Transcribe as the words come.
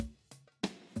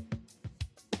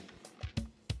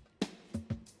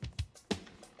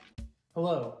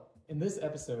Hello. In this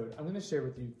episode, I'm going to share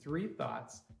with you three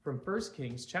thoughts from 1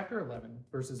 Kings chapter 11,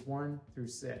 verses 1 through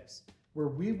 6, where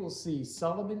we will see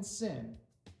Solomon's sin,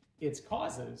 its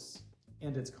causes,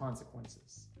 and its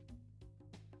consequences.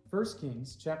 1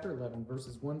 Kings chapter 11,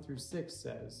 verses 1 through 6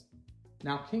 says,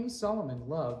 "Now King Solomon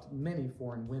loved many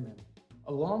foreign women,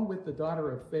 along with the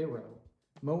daughter of Pharaoh,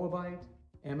 Moabite,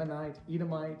 Ammonite,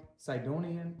 Edomite,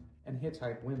 Sidonian, and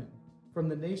Hittite women, from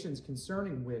the nations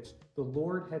concerning which the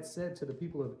Lord had said to the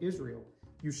people of Israel,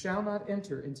 'You shall not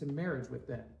enter into marriage with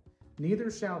them,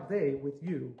 neither shall they with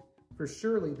you, for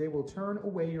surely they will turn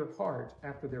away your heart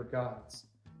after their gods.'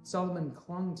 Solomon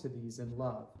clung to these in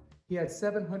love. He had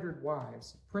 700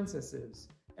 wives, princesses,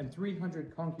 and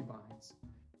 300 concubines,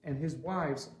 and his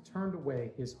wives turned away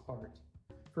his heart.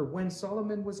 For when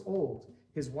Solomon was old,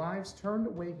 his wives turned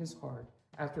away his heart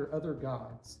after other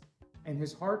gods, and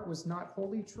his heart was not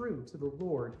wholly true to the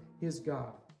Lord his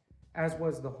God, as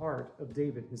was the heart of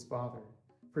David his father.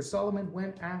 For Solomon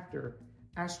went after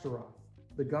Ashtaroth,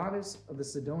 the goddess of the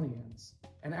Sidonians,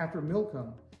 and after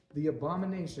Milcom, the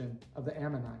abomination of the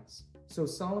Ammonites. So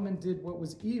Solomon did what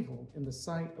was evil in the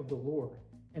sight of the Lord,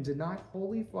 and did not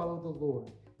wholly follow the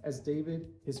Lord, as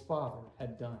David his father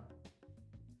had done."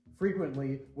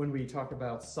 Frequently, when we talk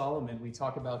about Solomon, we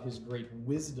talk about his great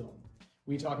wisdom.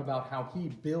 We talk about how he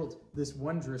built this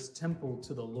wondrous temple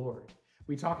to the Lord.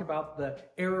 We talk about the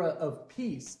era of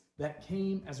peace that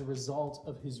came as a result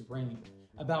of his reign,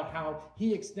 about how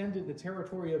he extended the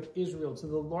territory of Israel to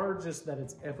the largest that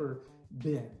it's ever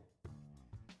been.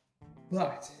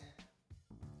 But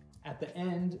at the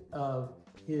end of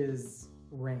his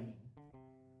reign,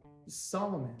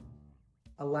 Solomon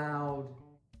allowed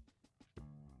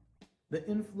the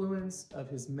influence of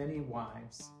his many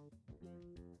wives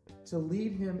to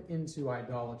lead him into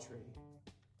idolatry.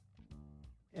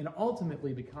 And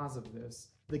ultimately, because of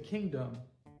this, the kingdom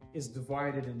is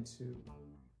divided in two.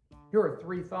 Here are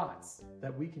three thoughts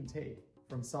that we can take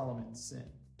from Solomon's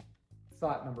sin.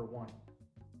 Thought number one: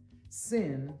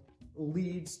 sin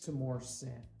leads to more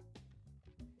sin.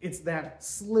 It's that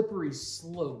slippery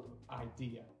slope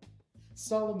idea.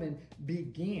 Solomon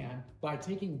began by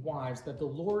taking wives that the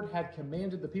Lord had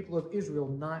commanded the people of Israel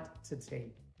not to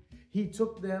take. He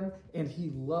took them and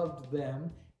he loved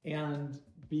them, and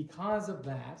because of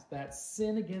that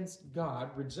sin against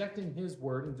God, rejecting his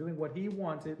word and doing what he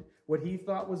wanted, what he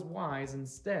thought was wise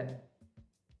instead,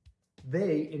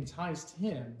 they enticed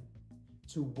him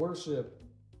to worship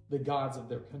the gods of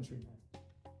their countrymen.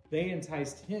 They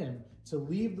enticed him to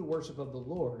leave the worship of the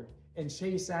Lord and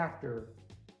chase after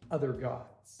other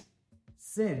gods.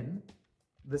 Sin,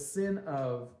 the sin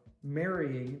of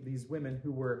marrying these women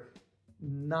who were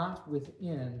not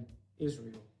within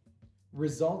Israel,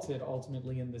 resulted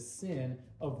ultimately in the sin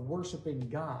of worshiping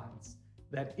gods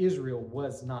that Israel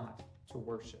was not to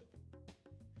worship.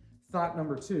 Thought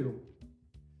number two: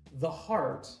 the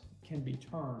heart can be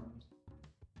turned.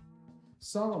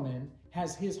 Solomon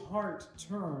has his heart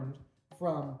turned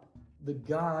from the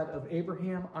God of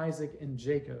Abraham, Isaac, and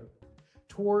Jacob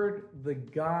toward the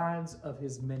gods of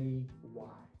his many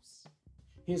wives.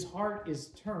 His heart is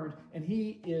turned, and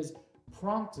he is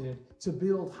prompted to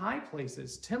build high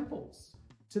places, temples,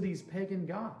 to these pagan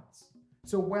gods.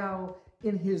 So while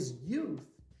in his youth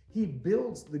he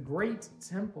builds the great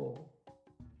temple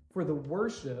for the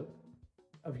worship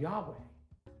of Yahweh,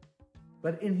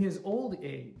 but in his old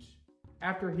age,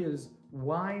 after his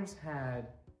wives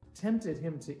had tempted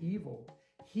him to evil,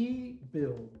 he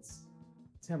builds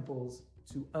temples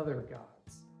to other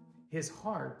gods. His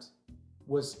heart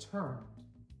was turned.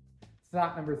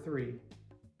 Thought number three: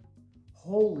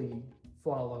 wholly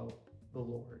follow the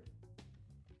Lord.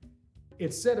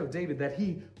 It's said of David that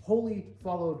he wholly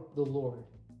followed the Lord,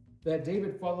 that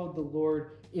David followed the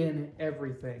Lord in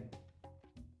everything.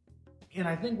 And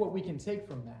I think what we can take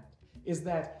from that is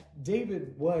that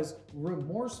David was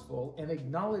remorseful and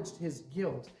acknowledged his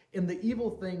guilt in the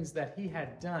evil things that he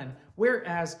had done,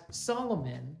 whereas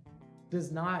Solomon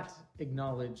does not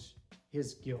acknowledge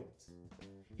his guilt.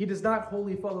 He does not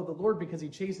wholly follow the Lord because he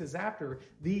chases after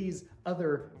these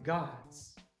other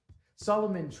gods.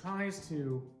 Solomon tries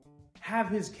to have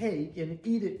his cake and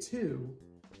eat it too,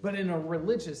 but in a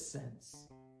religious sense,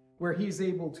 where he's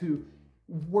able to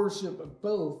worship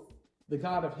both the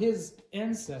God of his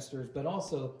ancestors, but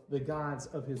also the gods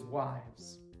of his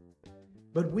wives.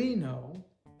 But we know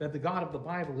that the God of the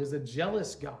Bible is a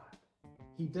jealous God.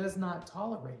 He does not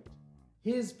tolerate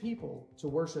his people to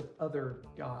worship other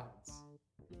gods.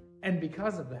 And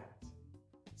because of that,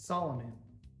 Solomon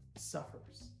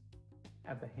suffers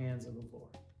at the hands of the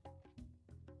Lord.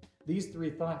 These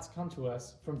three thoughts come to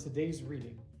us from today's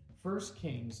reading 1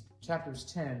 Kings chapters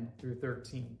 10 through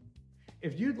 13.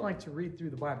 If you'd like to read through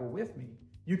the Bible with me,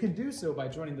 you can do so by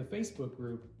joining the Facebook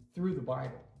group Through the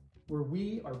Bible, where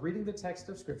we are reading the text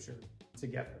of Scripture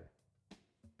together.